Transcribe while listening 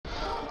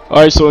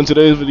Alright, so in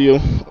today's video,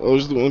 I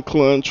was doing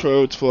clan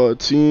tryouts for our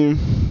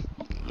team.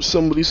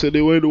 Somebody said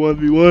they wanted a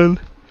 1v1.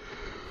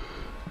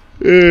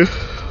 Yeah,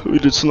 we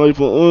did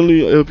sniper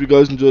only. I hope you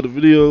guys enjoyed the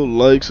video.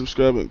 Like,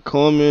 subscribe, and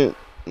comment.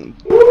 And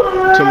tell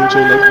me what you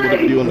like about the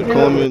video in the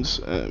comments.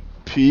 And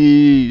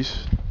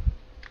peace.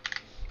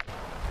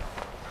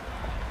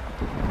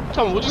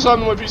 Tell me, what just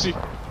happened to my PC?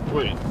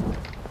 Wait.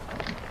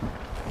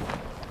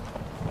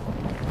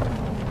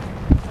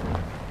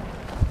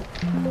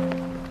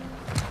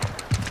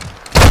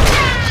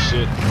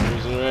 Shit, he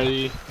wasn't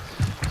ready.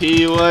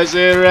 He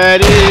wasn't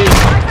ready.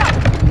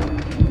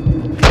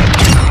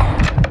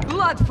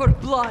 Blood for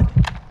blood.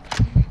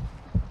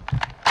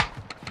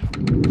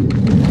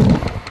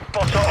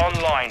 Spotter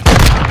online.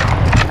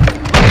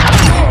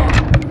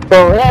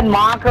 Bro, that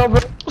Marco, bro.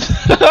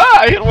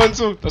 I hit one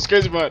too. That's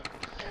crazy, but.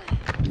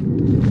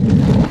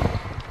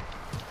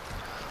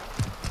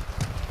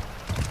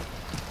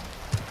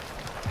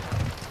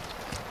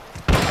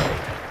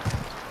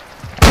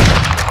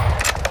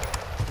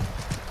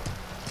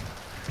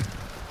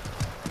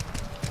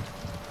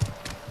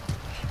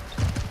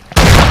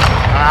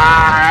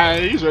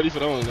 He's ready for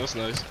that one. That's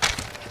nice.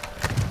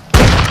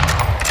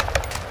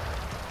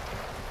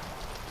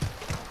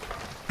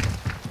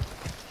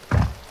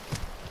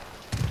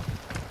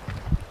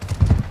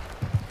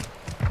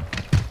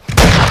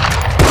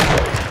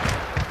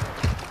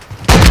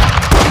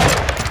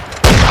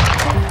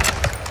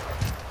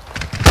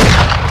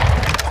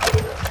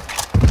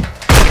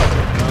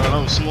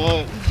 That was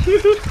small.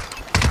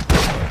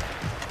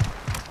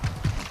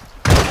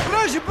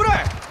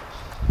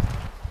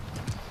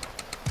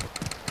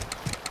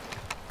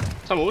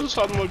 Tell me, what just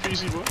happened to my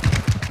PC, bro?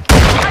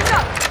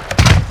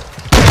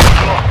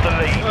 Lost the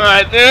lead.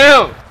 Alright,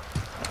 damn!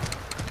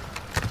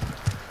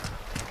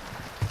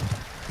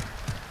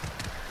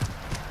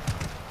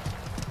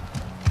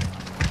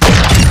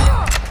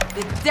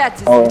 The debt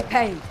is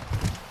paid.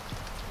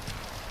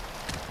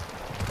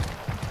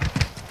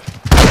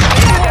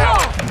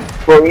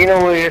 Bro, you know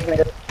what you're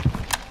saying?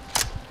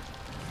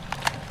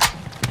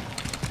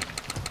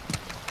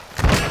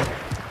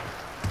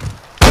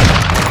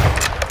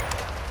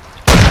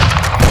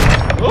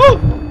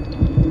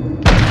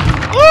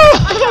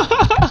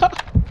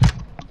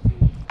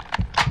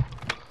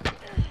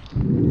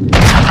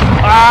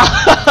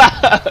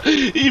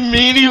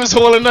 He was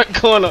holding that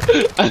corner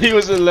and he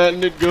wasn't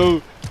letting it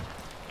go.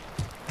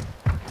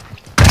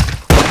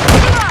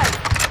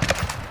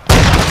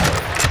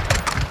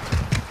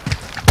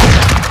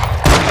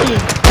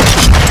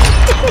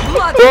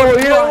 Bro,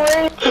 you know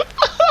what?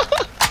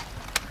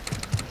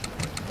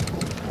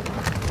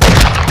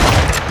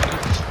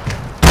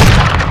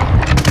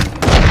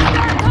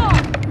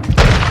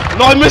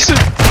 No, I missed it!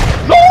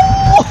 No!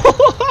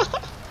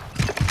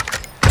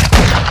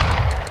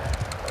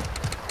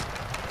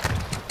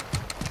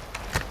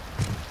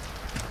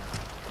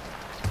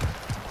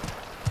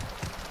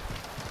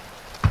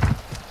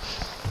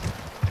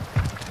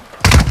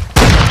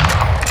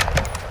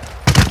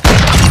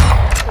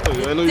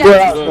 I know you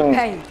Debt can do is that.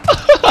 paid.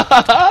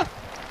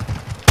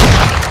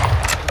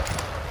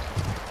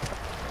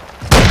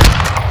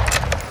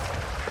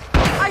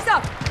 Eyes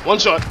up. One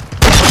shot.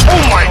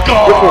 Oh my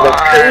god!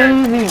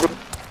 Crazy, bro.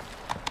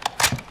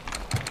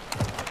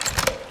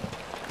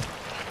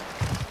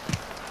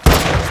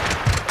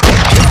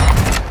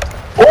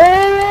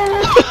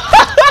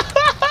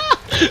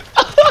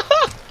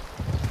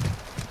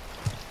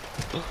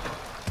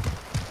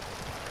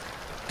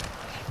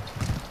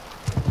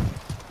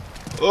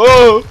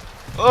 Oh!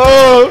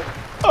 Oh!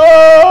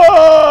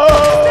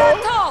 Stand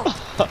Oh!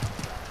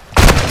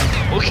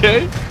 tall.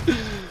 Okay.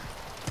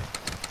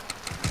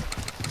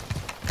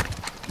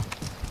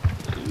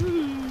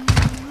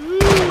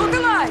 Look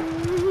alive.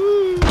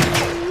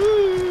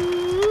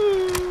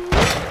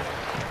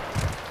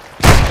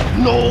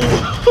 No!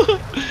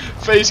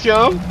 Face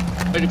cam?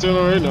 I can turn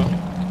on right now.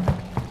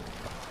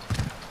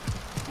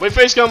 My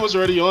face cam was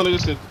already on,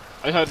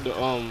 I had the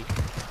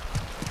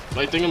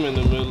my thing I'm in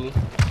the middle.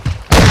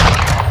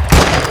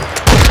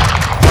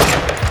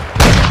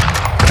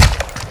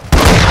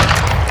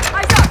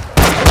 Eyes up.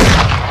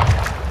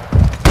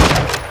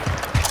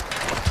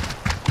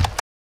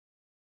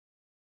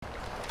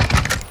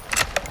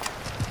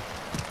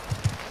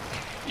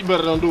 You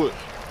better don't do it.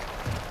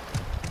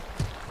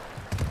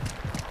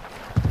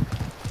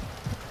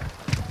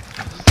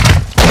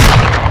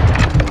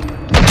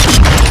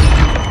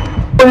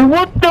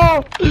 What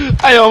the?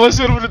 I almost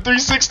hit him with a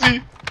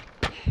 360.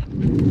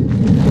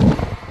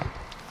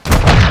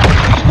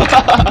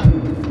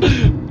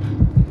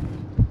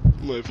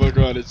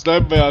 Motherfucker on it.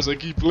 Sniper mouse, I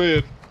keep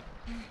playing.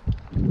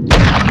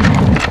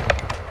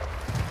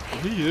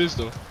 He is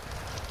though.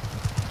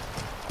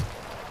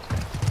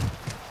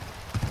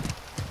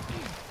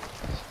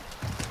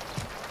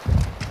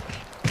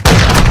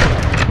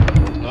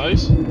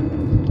 Nice.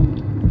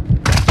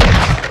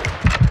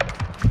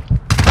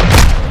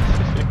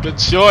 Good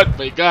shot,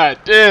 but god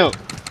damn.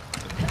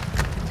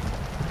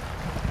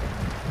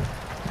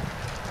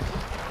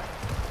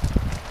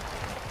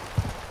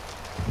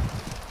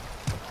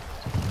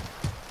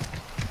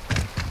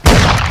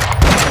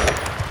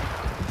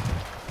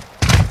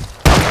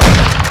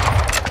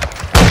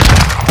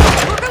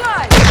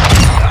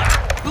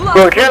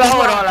 Bro, chill out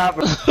with all that,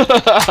 bro.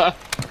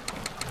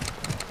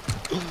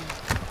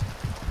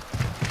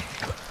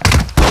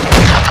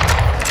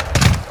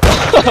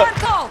 Stand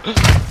tall.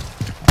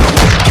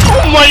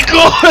 Oh my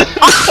god!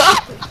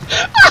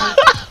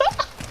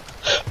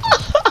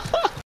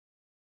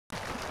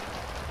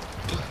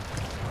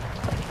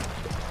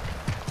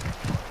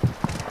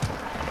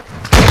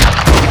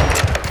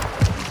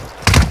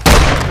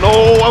 No,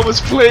 I was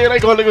playing. I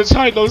got to go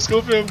try no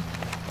scope him.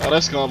 Oh,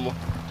 that's combo.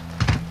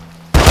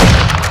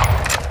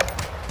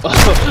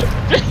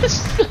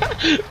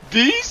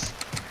 These?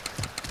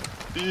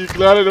 You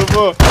glad them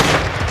up.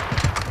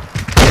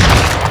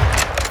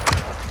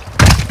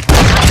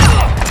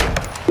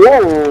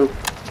 Whoa.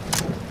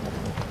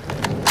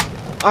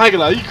 I ain't gonna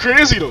lie, you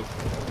crazy though.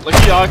 Like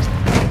he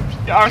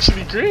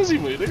actually crazy,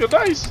 man. Nigga,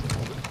 nice.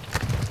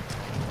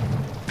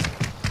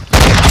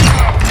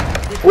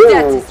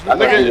 Whoa.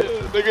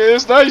 Nigga,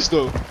 it's nice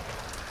though.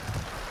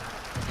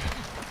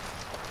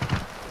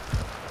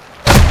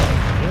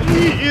 He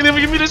didn't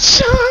even give me the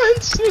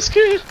chance. This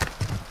kid.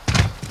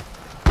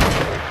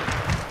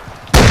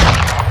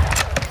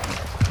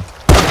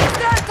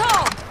 Stand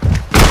tall.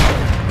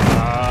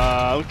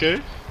 Okay.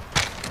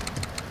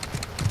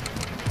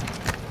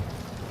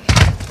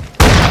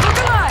 Look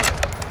alive.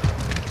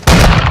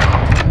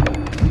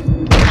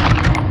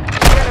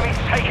 The enemy's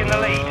taking the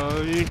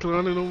lead. He ain't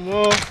climbing no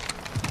more.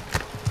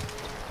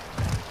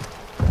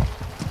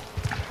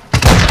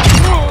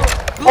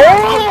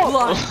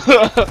 Blood.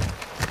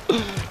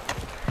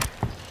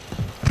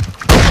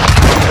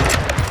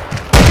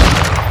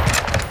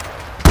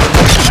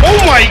 Oh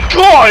my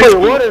god! Wait,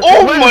 what is-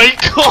 Oh what my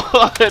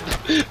god!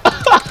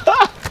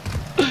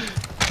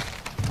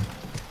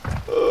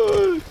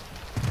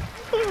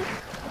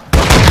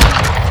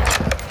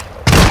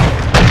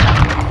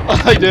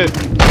 I did.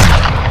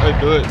 I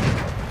do it.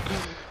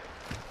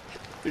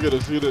 You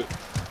gotta feel it.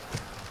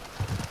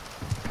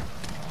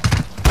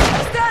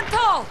 Stand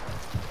tall.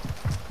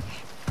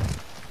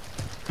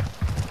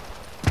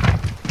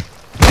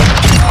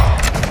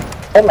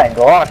 Oh my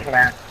gosh,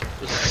 man.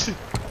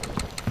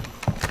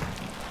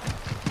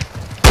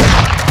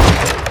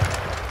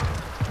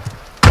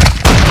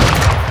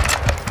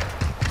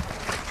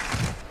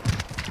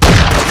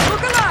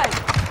 Look alive.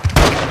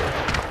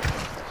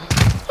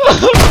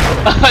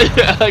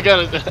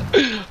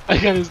 I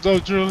gotta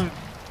stop drilling.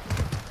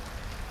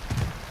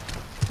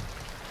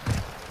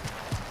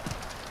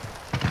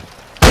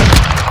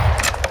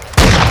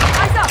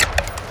 Eyes up.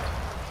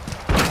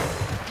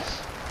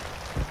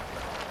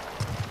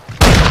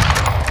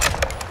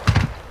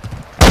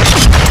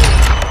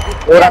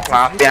 Oh, that's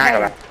my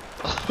behind me.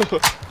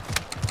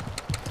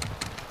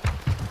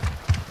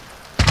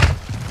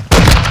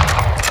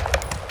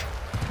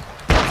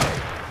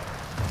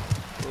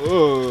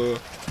 Oh.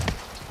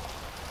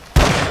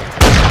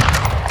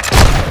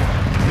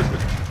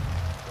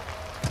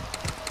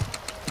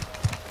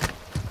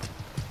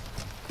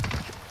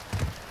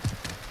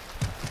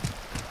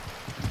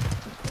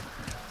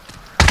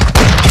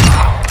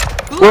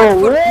 Blood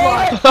for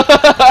blood.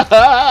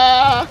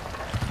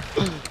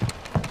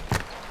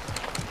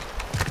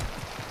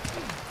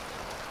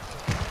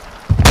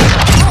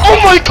 Oh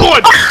my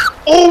god!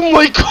 Oh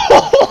my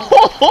god!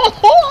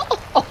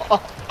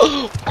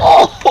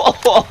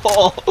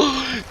 Oh,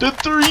 the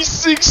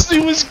 360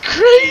 was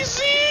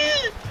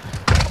crazy!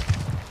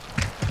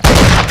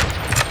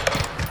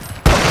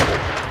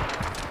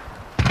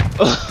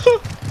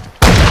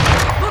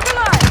 Look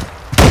alive.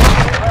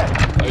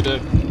 I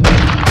did.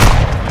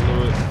 I know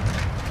it.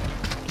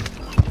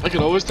 I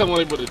can always tell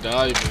when I'm about to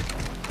die, man.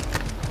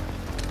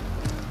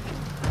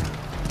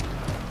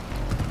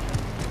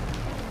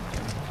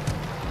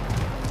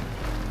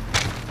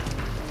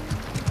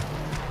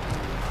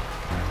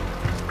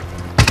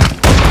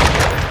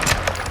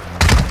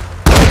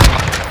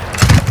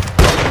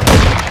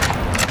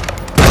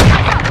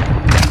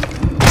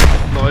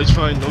 No, it's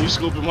fine. No, you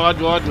scope him hard,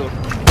 30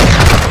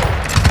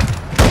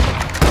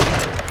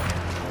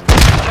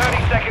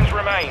 seconds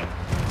remain.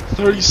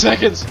 30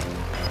 seconds.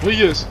 What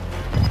is?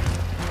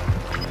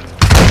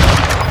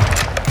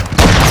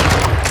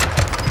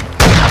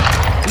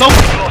 No.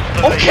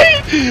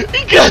 Okay.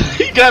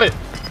 He got it.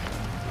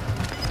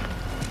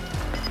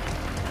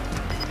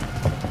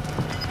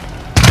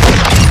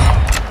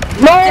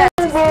 No!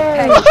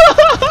 Hey.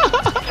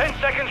 10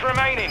 seconds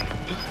remaining.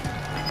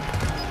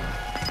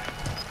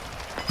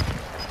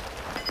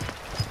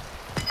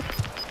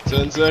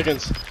 Ten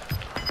seconds.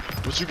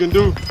 What you can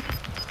do?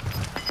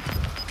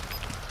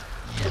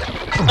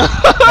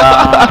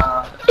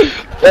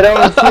 That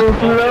was too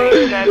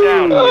close. Stand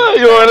down.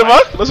 You want it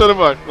back? Let's run it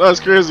back. That's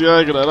crazy. I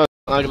ain't gonna lie.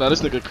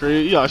 This nigga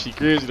crazy. He actually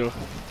crazy though.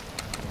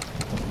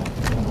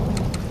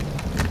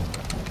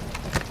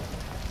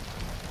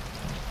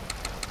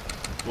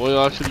 Boy,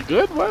 actually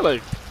good, boy.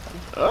 Like,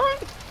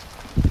 alright.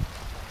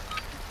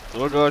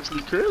 Dog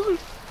actually crazy.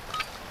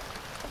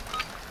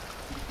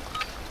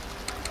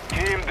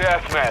 Team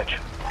deathmatch.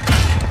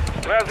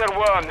 Strasser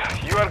 1,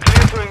 you are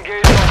clear to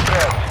engage on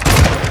threats.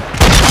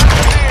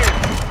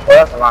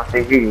 That's my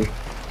CG.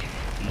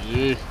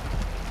 Yeah.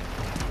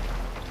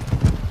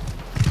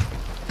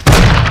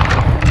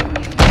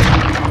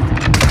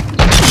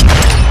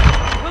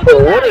 โอ้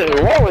โ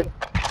ห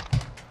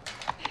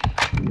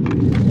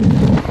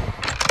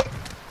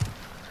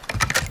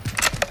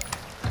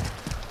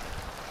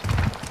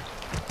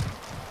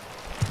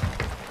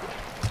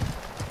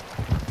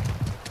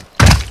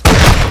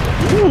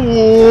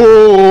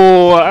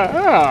Ooh,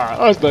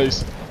 that's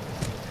nice.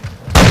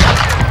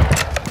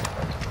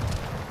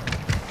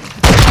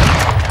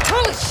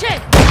 Holy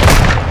shit!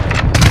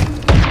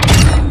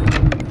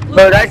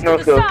 No, that's no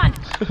The good. sun.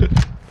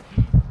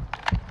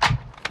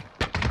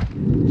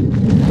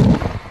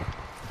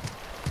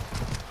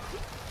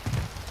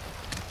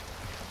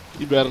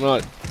 You better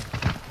not.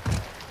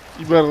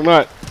 You better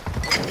not.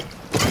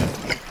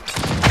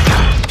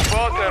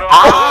 Spotter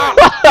online.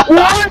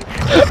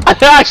 I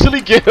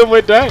actually get him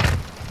with that.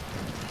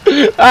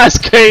 That's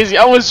crazy.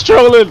 I was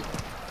trolling.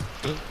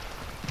 Ooh.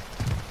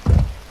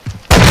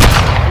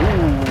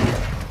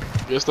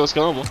 Guess that's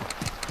karma.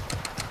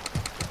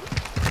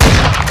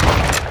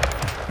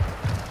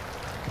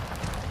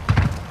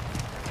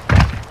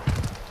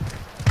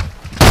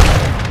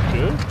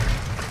 Okay.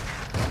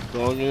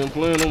 Dog ain't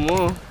playing no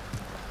more.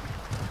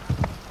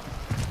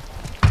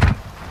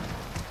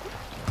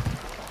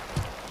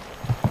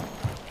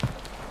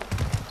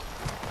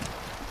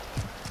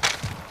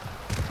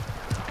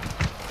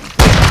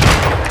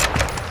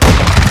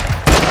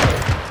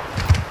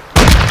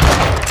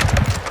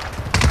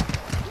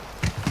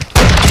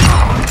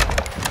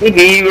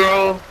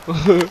 Hero.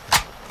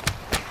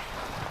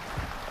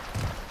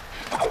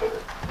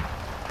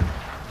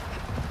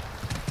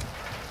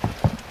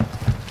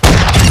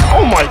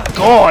 Oh my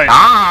god!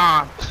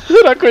 Ah.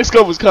 That quick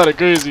scope was kind of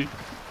crazy.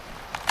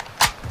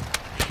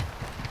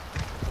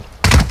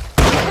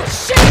 Oh,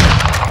 shit!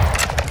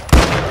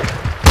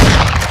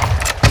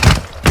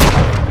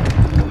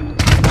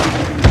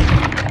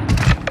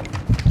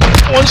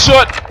 One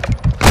shot.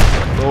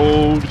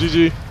 Oh,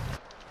 GG.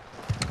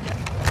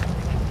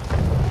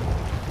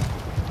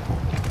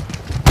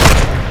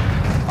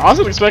 I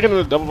wasn't expecting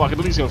the double block. I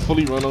thought he's gonna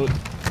fully run out.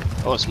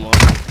 Oh, smart.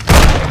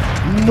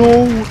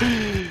 No.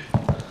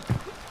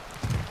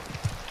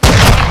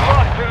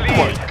 Oh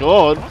my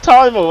god.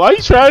 Timer, why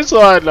you trying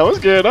so hard now? What's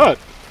going on?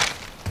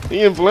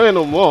 He ain't playing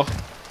no more.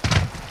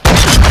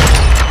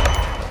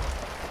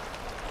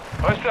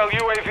 Hostile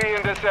UAV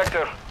in the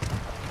sector.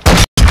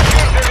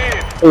 Here's the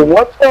lead.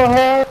 What the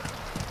hell?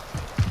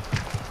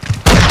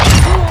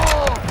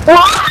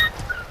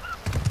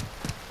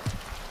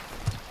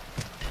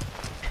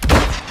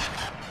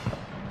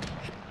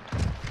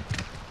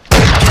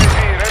 UAV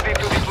ready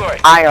to deploy.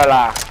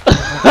 Ayolah.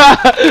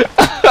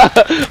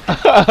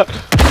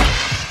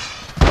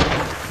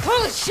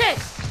 Holy shit!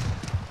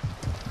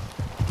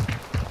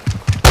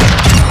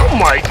 Oh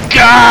my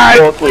god!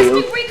 Okay.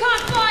 Recon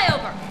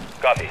flyover!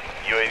 Copy.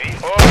 UAV.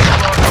 All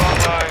spotter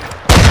online.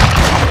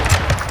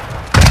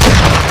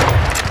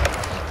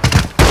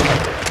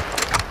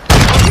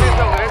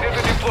 Missile ready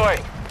to deploy.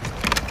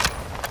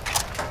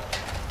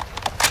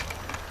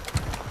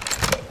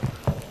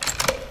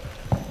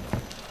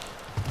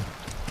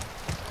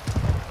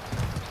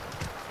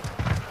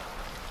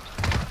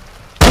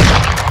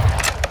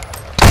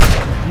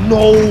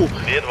 No!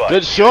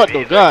 Good shot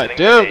though, god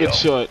damn good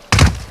shot.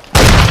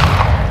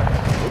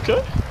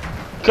 Okay.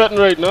 Cutting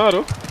right now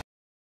though.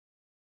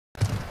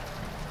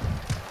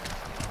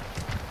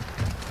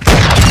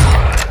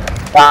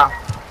 Ah.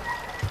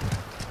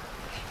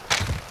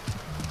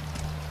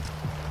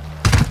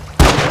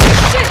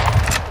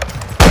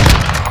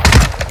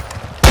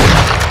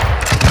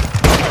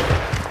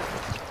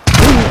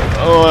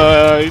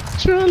 Oh,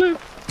 trailing.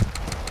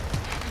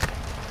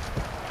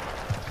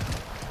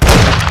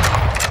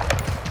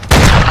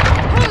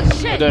 Holy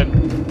shit! Dead.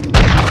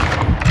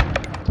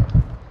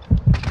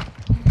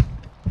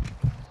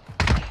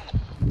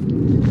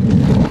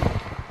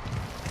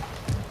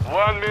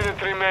 One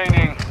minute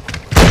remaining.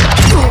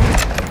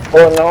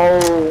 Oh no.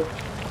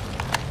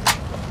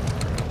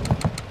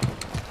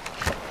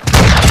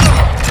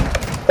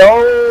 No.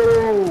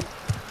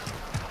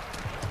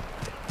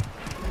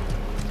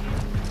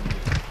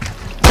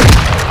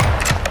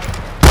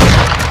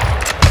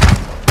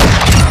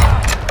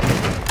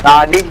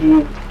 Nah, GG.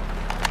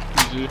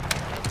 GG.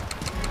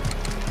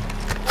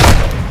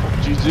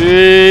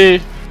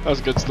 GG. That's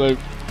a good snipe.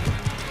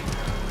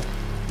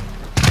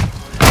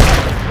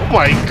 Oh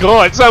my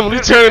god, Simon, he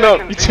turning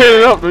up. He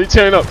turning up, bro. He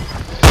turning up.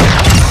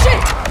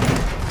 Shit!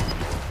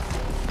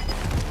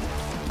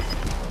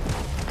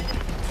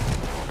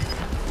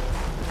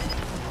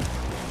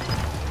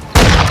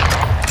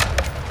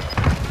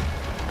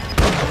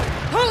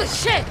 Holy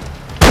shit!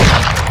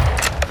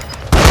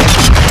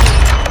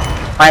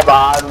 My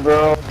bad,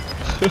 bro.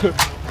 10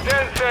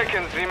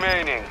 seconds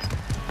remaining.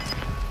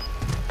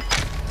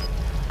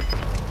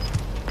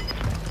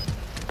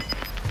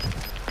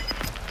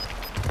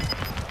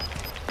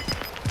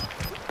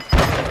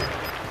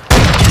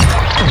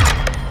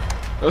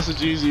 That's a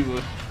GZ, bro.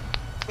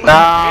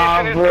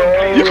 Nah,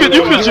 bro. You could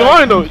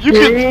join though. You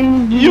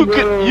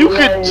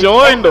could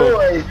join though.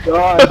 Oh my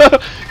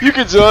god. You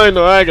could join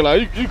though. I ain't gonna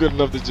lie. You good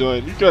enough to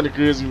join. You kinda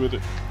crazy with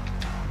it.